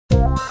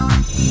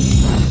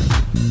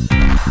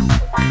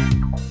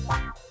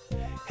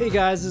Hey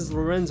guys, this is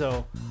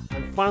Lorenzo.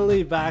 I'm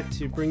finally back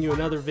to bring you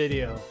another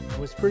video. I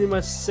was pretty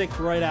much sick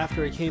right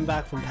after I came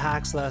back from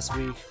PAX last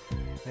week,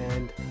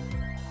 and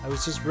I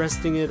was just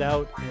resting it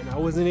out, and I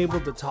wasn't able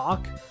to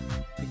talk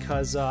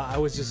because I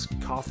was just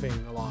coughing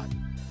a lot.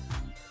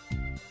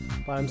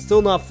 But I'm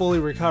still not fully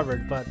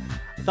recovered, but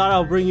I thought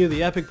I'll bring you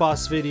the Epic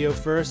Boss video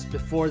first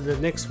before the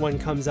next one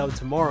comes out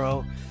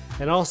tomorrow,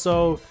 and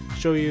also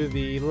show you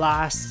the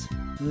last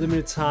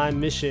limited time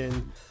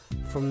mission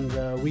from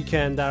the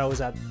weekend that I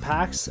was at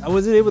PAX. I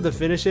wasn't able to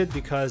finish it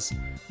because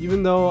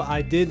even though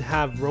I did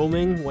have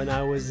roaming when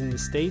I was in the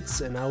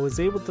States and I was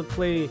able to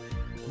play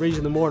Rage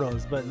of the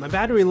Immortals, but my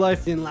battery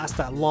life didn't last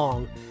that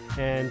long,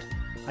 and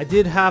I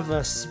did have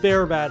a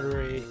spare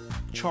battery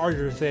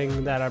charger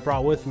thing that I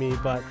brought with me,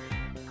 but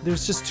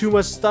there's just too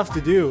much stuff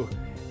to do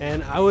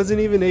and I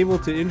wasn't even able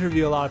to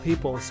interview a lot of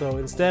people, so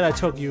instead I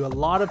took you a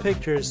lot of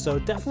pictures. So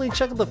definitely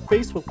check out the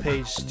Facebook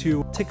page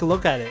to take a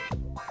look at it.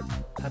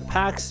 At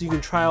PAX, you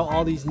can try out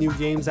all these new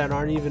games that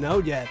aren't even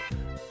out yet,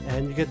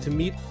 and you get to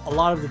meet a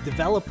lot of the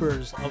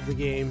developers of the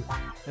game,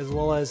 as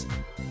well as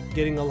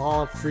getting a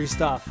lot of free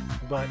stuff.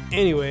 But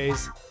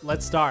anyways,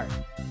 let's start.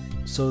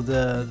 So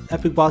the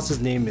epic boss's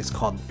name is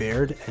called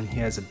Baird, and he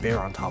has a bear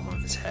on top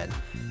of his head,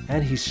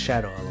 and he's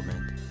Shadow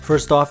Element.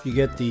 First off, you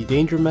get the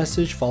danger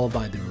message followed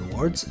by the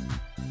rewards.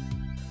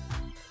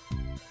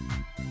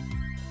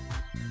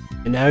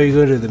 And now you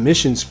go to the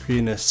mission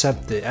screen and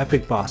accept the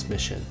epic boss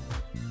mission.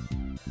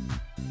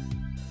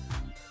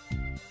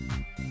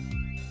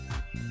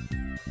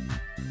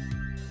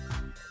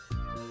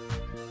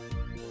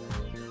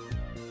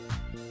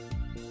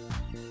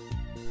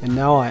 And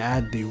now I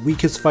add the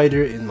weakest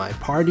fighter in my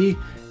party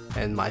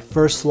and my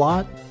first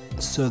slot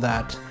so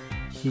that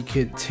he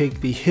could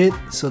take the hit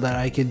so that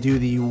I could do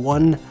the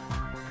one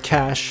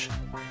cash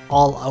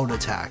all out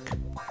attack.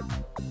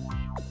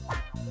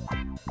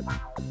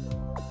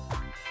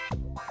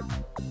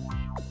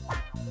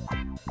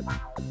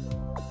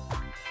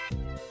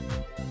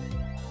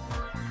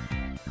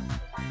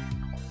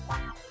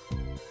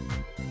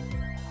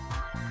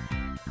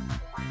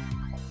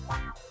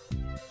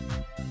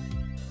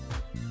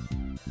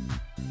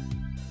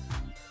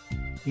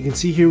 You can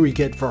see here we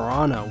get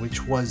Varana,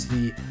 which was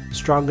the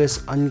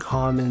strongest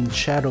uncommon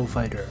shadow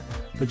fighter,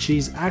 but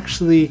she's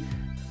actually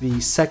the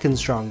second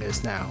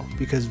strongest now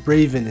because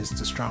Raven is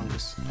the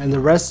strongest. And the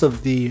rest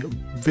of the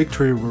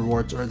victory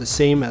rewards are the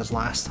same as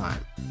last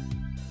time.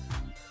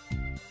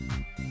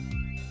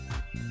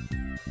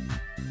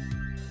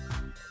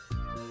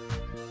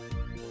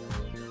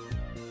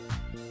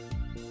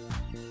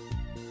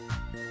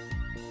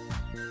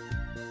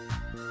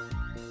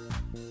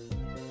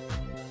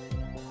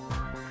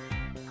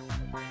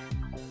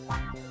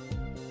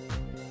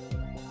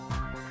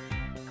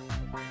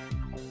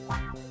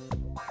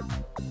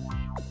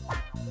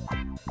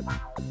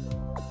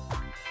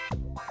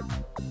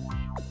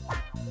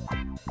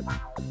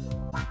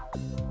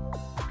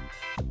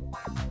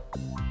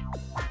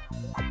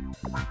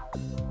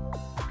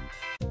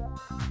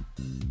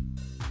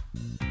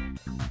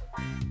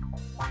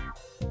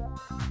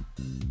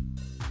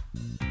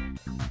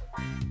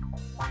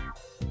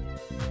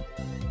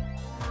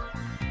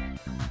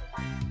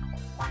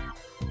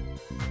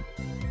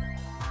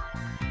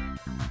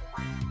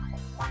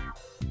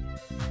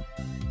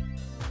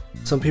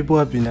 Some people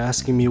have been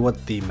asking me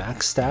what the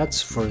max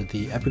stats for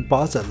the epic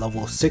boss at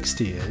level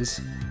 60 is,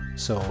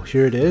 so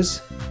here it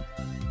is.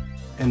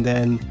 And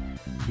then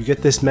you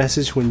get this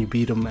message when you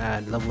beat him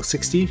at level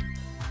 60,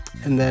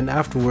 and then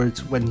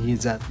afterwards when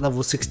he's at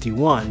level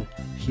 61,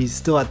 he's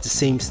still at the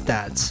same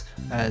stats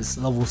as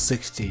level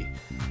 60,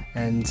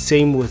 and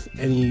same with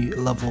any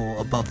level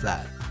above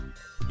that.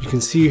 You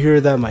can see here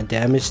that my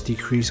damage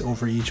decreases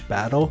over each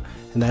battle,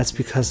 and that's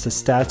because the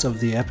stats of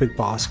the epic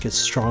boss get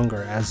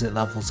stronger as it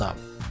levels up.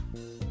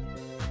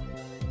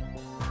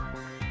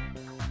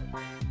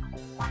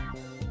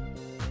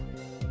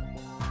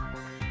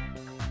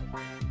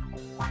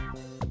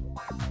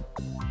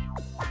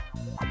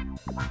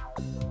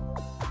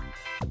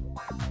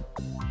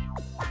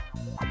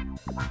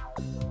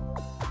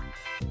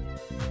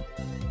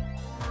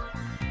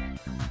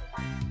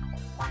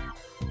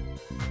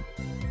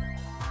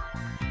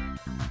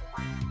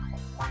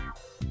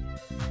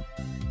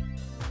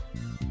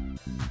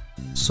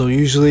 So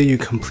usually you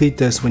complete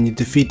this when you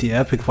defeat the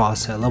epic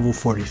boss at level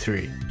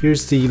 43.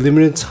 Here's the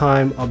limited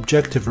time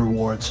objective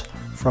rewards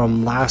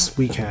from last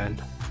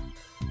weekend.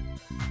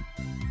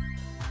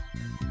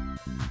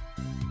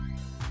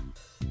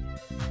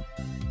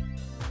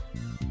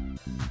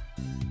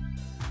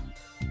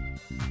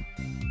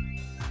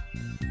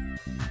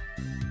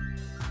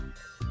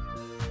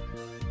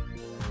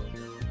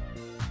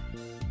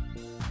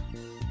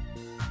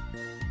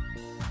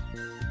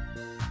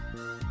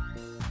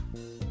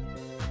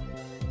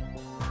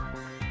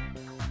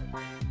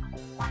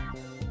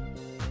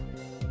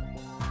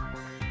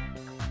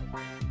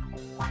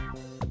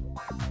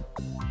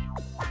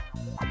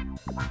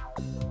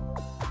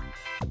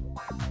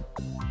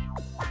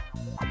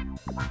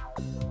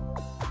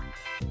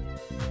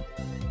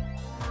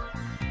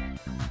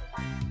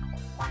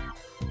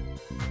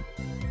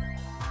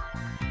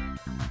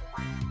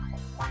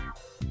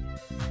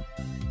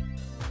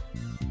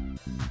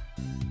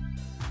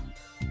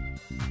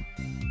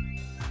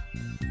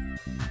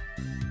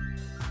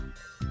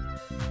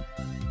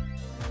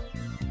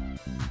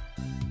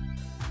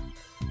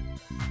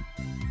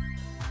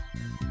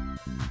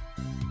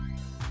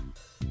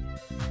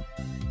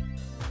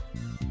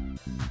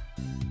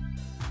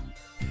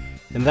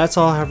 And that's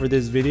all I have for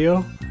this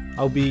video.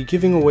 I'll be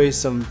giving away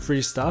some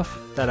free stuff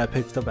that I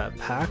picked up at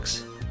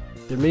PAX.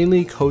 They're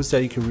mainly codes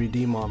that you can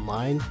redeem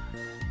online,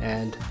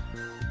 and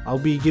I'll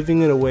be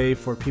giving it away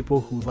for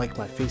people who like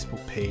my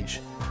Facebook page,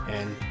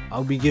 and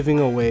I'll be giving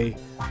away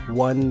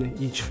one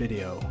each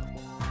video.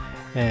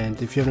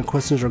 And if you have any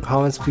questions or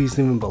comments, please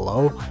leave them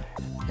below.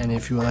 And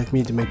if you would like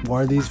me to make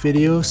more of these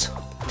videos,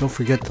 don't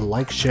forget to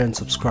like, share, and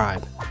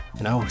subscribe.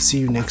 And I will see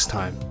you next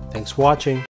time. Thanks for watching.